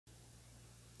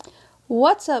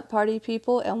What's up, party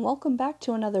people, and welcome back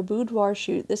to another Boudoir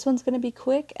shoot. This one's going to be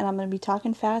quick, and I'm going to be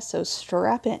talking fast, so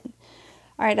strap in.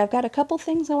 Alright, I've got a couple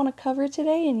things I want to cover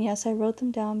today, and yes, I wrote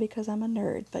them down because I'm a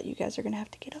nerd, but you guys are going to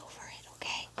have to get over it,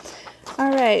 okay?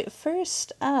 Alright,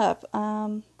 first up,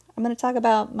 I'm going to talk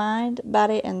about mind,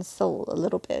 body, and soul a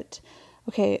little bit.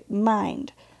 Okay,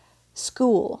 mind.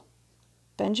 School.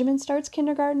 Benjamin starts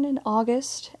kindergarten in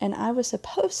August, and I was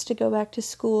supposed to go back to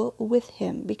school with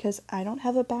him because I don't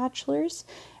have a bachelor's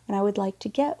and I would like to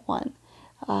get one.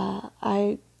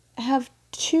 I have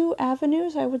two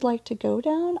avenues I would like to go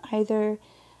down, either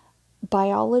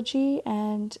biology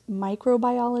and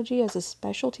microbiology as a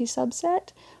specialty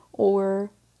subset,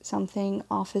 or something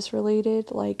office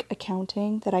related like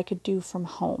accounting that I could do from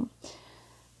home.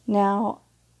 Now,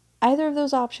 either of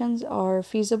those options are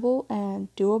feasible and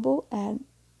doable and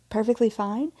perfectly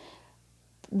fine.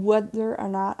 Whether or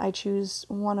not I choose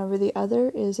one over the other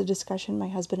is a discussion my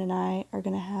husband and I are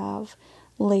going to have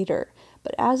later.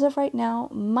 But as of right now,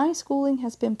 my schooling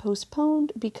has been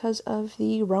postponed because of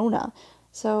the Rona.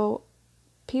 So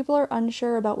people are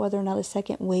unsure about whether or not a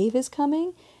second wave is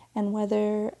coming and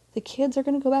whether the kids are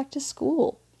going to go back to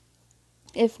school.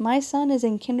 If my son is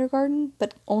in kindergarten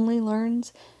but only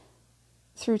learns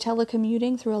through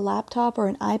telecommuting through a laptop or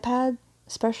an iPad,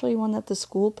 especially one that the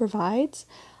school provides,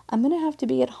 I'm going to have to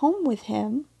be at home with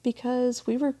him because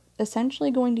we were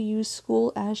essentially going to use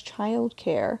school as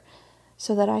childcare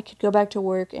so that I could go back to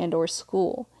work and or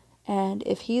school. And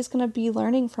if he's going to be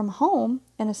learning from home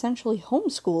and essentially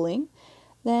homeschooling,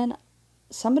 then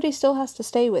somebody still has to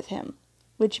stay with him,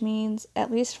 which means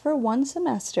at least for one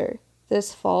semester,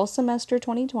 this fall semester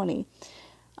 2020,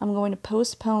 I'm going to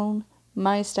postpone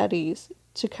my studies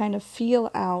to kind of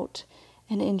feel out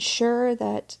and ensure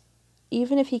that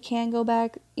even if he can go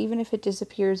back, even if it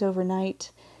disappears overnight,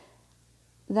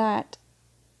 that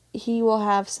he will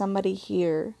have somebody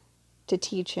here to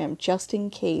teach him just in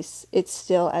case it's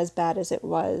still as bad as it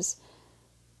was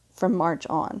from March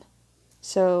on.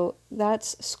 So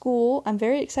that's school. I'm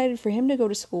very excited for him to go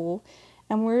to school,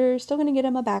 and we're still going to get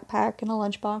him a backpack and a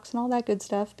lunchbox and all that good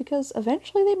stuff because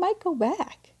eventually they might go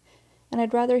back. And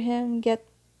I'd rather him get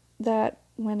that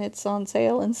when it's on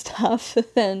sale and stuff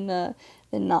than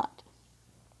not.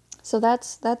 So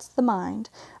that's the mind.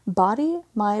 Body,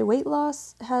 my weight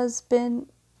loss has been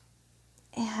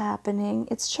happening.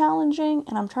 It's challenging,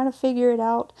 and I'm trying to figure it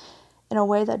out in a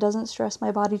way that doesn't stress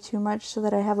my body too much so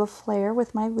that I have a flare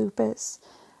with my lupus.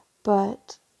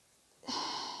 But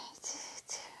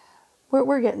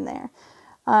we're getting there.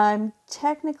 I'm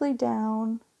technically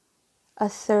down a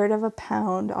third of a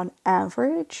pound on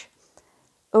average.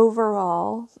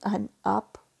 Overall, I'm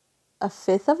up a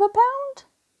fifth of a pound,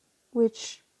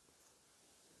 which,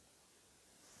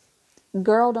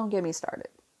 girl, don't get me started.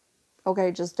 Okay,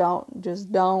 just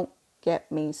don't get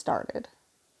me started.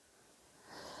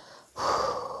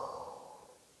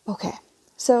 Okay,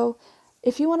 so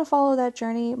if you want to follow that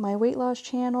journey, my weight loss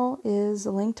channel is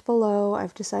linked below.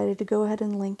 I've decided to go ahead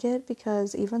and link it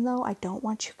because even though I don't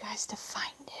want you guys to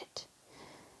find it,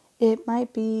 it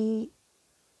might be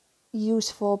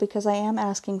useful because I am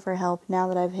asking for help now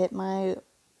that I've hit my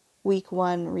week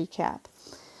 1 recap.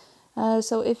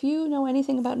 So if you know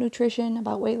anything about nutrition,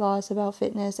 about weight loss, about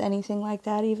fitness, anything like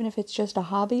that, even if it's just a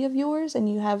hobby of yours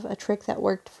and you have a trick that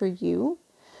worked for you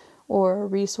or a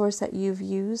resource that you've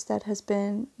used that has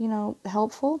been,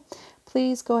 helpful,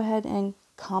 please go ahead and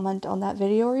comment on that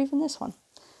video or even this one.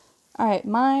 All right,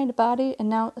 mind, body, and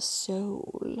now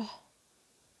soul.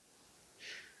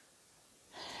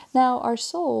 Now, our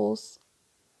souls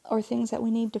are things that we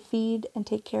need to feed and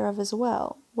take care of as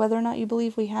well. Whether or not you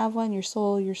believe we have one, your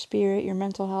soul, your spirit, your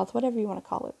mental health, whatever you want to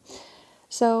call it.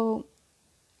 So,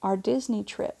 our Disney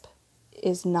trip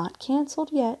is not canceled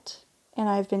yet, and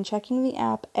I've been checking the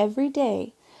app every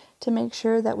day to make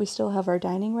sure that we still have our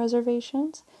dining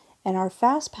reservations, and our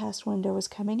Fast Pass window is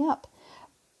coming up.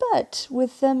 But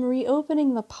with them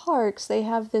reopening the parks, they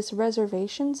have this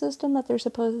reservation system that they're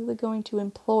supposedly going to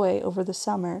employ over the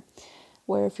summer,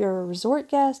 where if you're a resort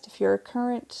guest, if you're a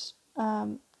current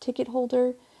ticket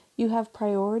holder, you have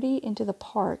priority into the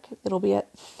park. It'll be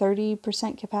at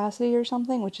 30% capacity or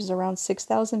something, which is around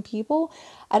 6,000 people.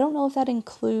 I don't know if that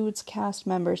includes cast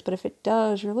members, but if it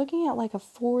does, you're looking at like a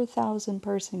 4,000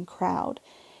 person crowd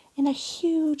in a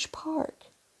huge park.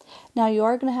 Now, you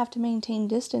are going to have to maintain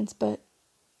distance, but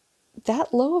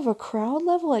that low of a crowd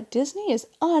level at Disney is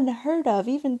unheard of,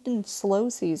 even in slow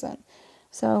season.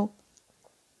 So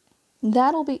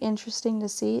that'll be interesting to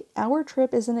see. Our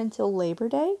trip isn't until Labor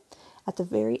Day at the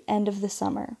very end of the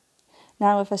summer.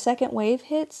 Now, if a second wave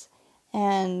hits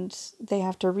and they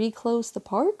have to reclose the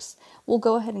parks, we'll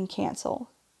go ahead and cancel.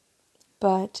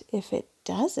 But if it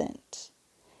doesn't,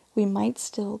 we might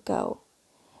still go.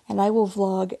 And I will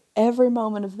vlog every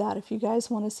moment of that if you guys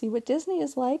want to see what Disney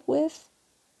is like with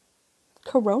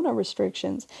corona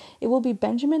restrictions. It will be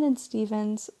Benjamin and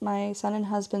Steven's, my son and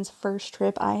husband's, first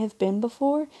trip. I have been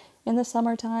before in the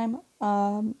summertime,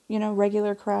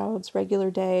 regular crowds,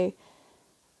 regular day.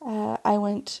 I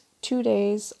went 2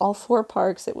 days, all 4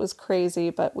 parks. It was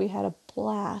crazy, but we had a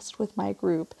blast with my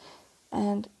group.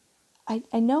 And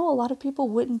I know a lot of people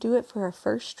wouldn't do it for a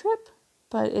first trip,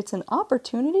 but it's an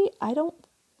opportunity I don't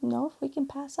know if we can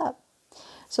pass up.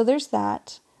 So there's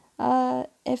that.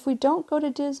 If we don't go to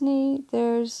Disney,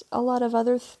 there's a lot of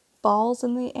other balls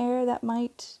in the air that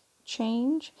might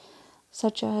change,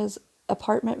 such as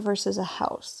apartment versus a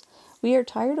house. We are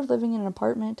tired of living in an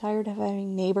apartment, tired of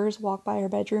having neighbors walk by our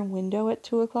bedroom window at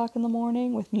 2 o'clock in the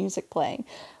morning with music playing.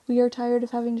 We are tired of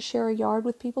having to share a yard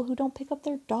with people who don't pick up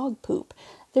their dog poop.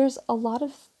 There's a lot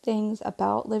of things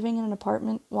about living in an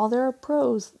apartment. While there are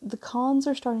pros, the cons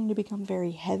are starting to become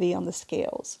very heavy on the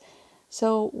scales.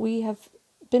 So we have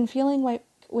been feeling like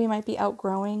we might be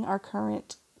outgrowing our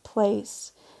current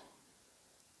place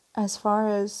as far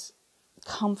as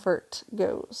comfort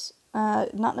goes.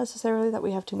 Not necessarily that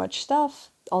we have too much stuff,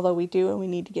 although we do and we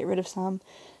need to get rid of some.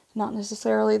 Not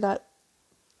necessarily that,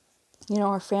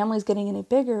 our family's getting any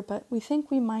bigger, but we think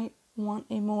we might want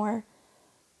a more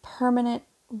permanent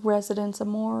residence, a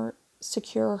more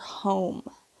secure home.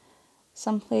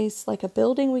 Someplace like a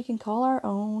building we can call our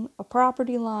own, a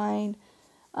property line,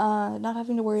 not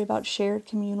having to worry about shared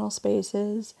communal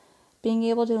spaces, being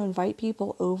able to invite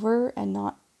people over and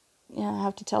not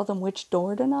have to tell them which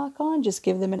door to knock on, just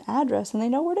give them an address and they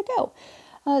know where to go.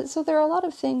 So there are a lot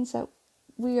of things that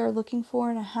we are looking for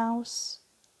in a house.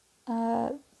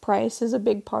 Price is a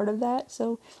big part of that.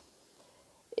 So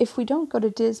if we don't go to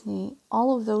Disney,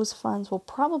 all of those funds will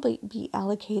probably be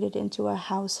allocated into a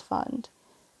house fund,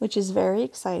 which is very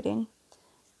exciting.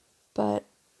 But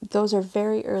those are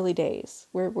very early days.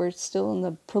 We're still in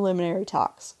the preliminary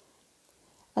talks.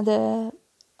 Other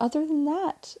than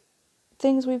that,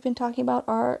 things we've been talking about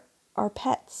are our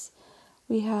pets.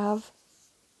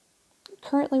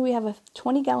 Currently we have a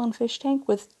 20-gallon fish tank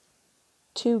with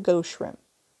 2 ghost shrimp.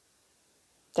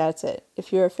 That's it.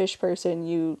 If you're a fish person,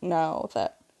 you know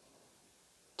that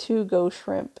 2 ghost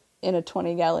shrimp in a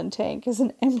 20-gallon tank is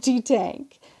an empty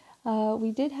tank.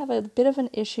 We did have a bit of an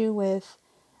issue with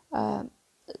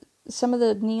some of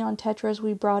the neon tetras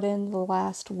we brought in the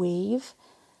last wave.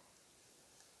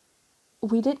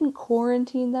 We didn't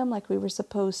quarantine them like we were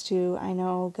supposed to. I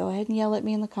know, go ahead and yell at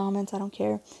me in the comments, I don't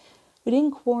care. We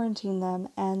didn't quarantine them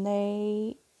and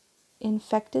they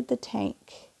infected the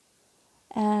tank.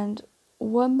 And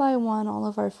one by one, all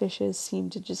of our fishes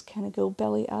seemed to just kind of go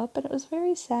belly up, and it was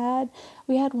very sad.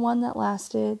 We had one that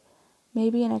lasted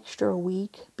maybe an extra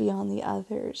week beyond the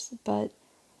others, but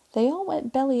they all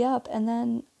went belly up, and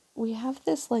then we have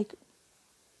this like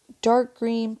dark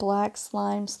green, black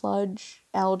slime, sludge,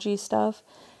 algae stuff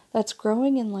that's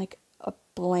growing in like a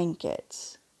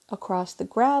blanket across the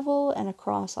gravel and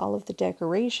across all of the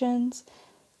decorations,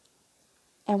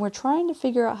 and we're trying to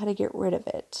figure out how to get rid of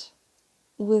it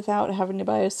without having to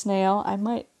buy a snail. I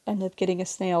might end up getting a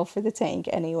snail for the tank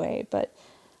anyway, but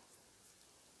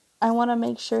I want to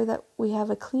make sure that we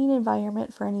have a clean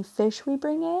environment for any fish we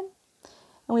bring in.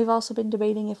 And we've also been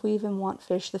debating if we even want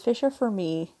fish. The fish are for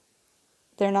me.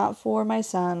 They're not for my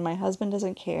son. My husband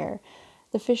doesn't care.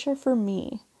 The fish are for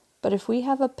me. But if we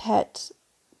have a pet,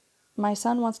 my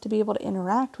son wants to be able to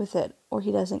interact with it, or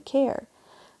he doesn't care.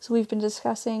 So we've been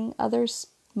discussing other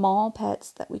small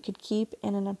pets that we could keep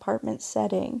in an apartment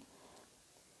setting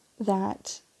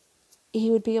that he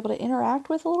would be able to interact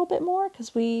with a little bit more,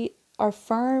 because we are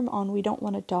firm on we don't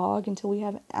want a dog until we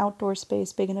have an outdoor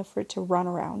space big enough for it to run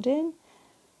around in,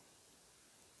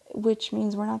 which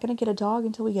means we're not going to get a dog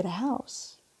until we get a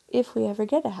house. If we ever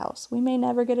get a house. We may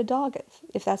never get a dog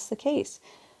if that's the case.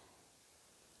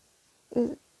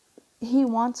 He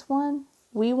wants one.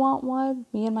 We want one.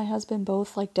 Me and my husband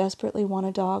both desperately want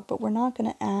a dog, but we're not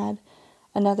going to add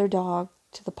another dog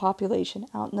to the population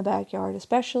out in the backyard,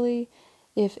 especially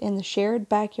if in the shared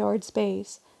backyard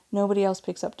space nobody else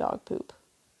picks up dog poop.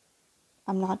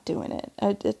 I'm not doing it.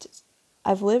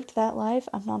 I've lived that life.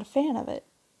 I'm not a fan of it.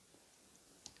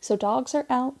 So dogs are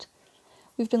out.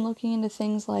 We've been looking into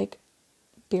things like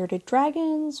bearded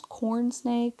dragons, corn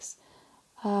snakes,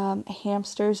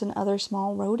 hamsters, and other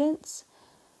small rodents.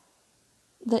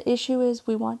 The issue is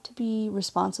we want to be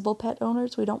responsible pet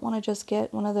owners. We don't want to just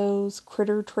get one of those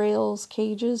Critter Trails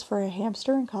cages for a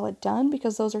hamster and call it done,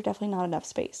 because those are definitely not enough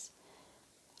space.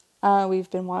 We've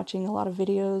been watching a lot of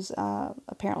videos.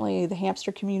 Apparently the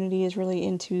hamster community is really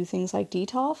into things like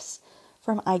Detolfs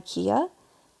from IKEA,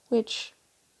 which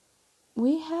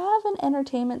we have an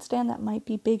entertainment stand that might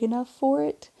be big enough for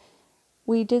it.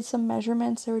 We did some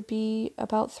measurements. There would be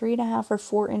about 3.5 or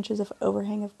 4 inches of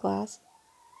overhang of glass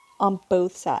on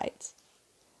both sides,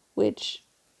 which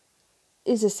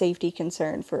is a safety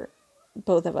concern for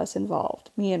both of us involved,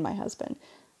 me and my husband.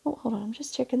 Oh, hold on, I'm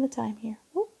just checking the time here.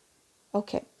 Oh,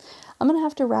 okay. I'm going to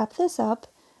have to wrap this up,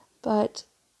 but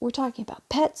we're talking about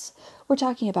pets, we're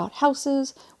talking about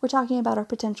houses, we're talking about our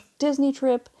potential Disney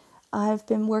trip. I've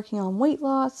been working on weight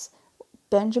loss.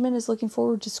 Benjamin is looking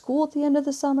forward to school at the end of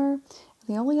the summer.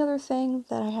 The only other thing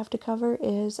that I have to cover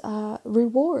is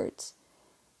rewards.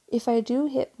 If I do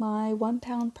hit my 1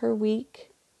 pound per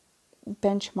week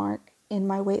benchmark in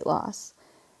my weight loss,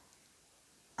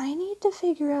 I need to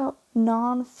figure out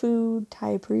non-food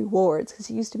type rewards, because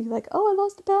it used to be like, oh, I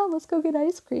lost a pound, let's go get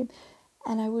ice cream.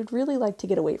 And I would really like to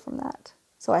get away from that.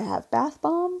 So I have bath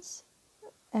bombs,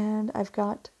 and I've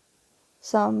got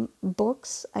some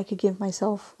books. I could give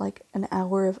myself like an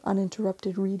hour of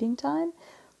uninterrupted reading time.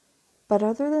 But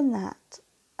other than that,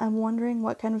 I'm wondering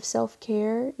what kind of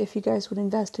self-care, if you guys would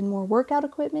invest in more workout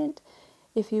equipment,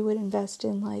 if you would invest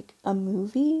in like a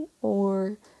movie,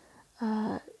 or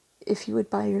if you would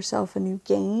buy yourself a new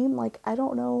game. Like, I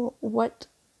don't know what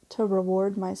to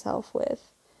reward myself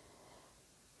with,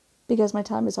 because my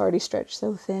time is already stretched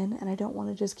so thin, and I don't want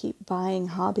to just keep buying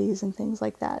hobbies and things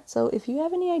like that. So if you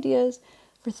have any ideas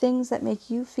for things that make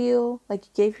you feel like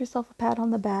you gave yourself a pat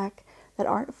on the back that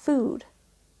aren't food,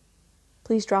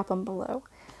 please drop them below.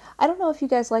 I don't know if you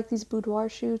guys like these boudoir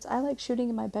shoots. I like shooting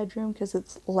in my bedroom because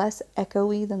it's less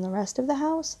echoey than the rest of the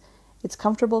house. It's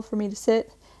comfortable for me to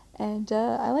sit, and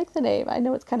I like the name. I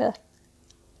know it's kind of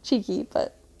cheeky,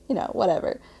 but you know,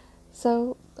 whatever.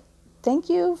 So thank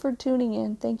you for tuning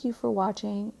in. Thank you for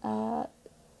watching.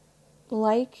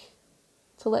 Like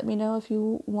to let me know if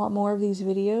you want more of these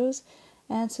videos,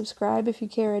 and subscribe if you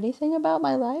care anything about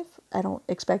my life. I don't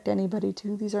expect anybody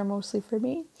to. These are mostly for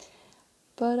me.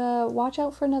 But watch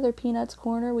out for another Peanuts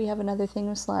Corner. We have another thing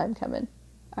of slime coming.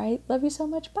 Alright, love you so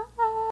much. Bye!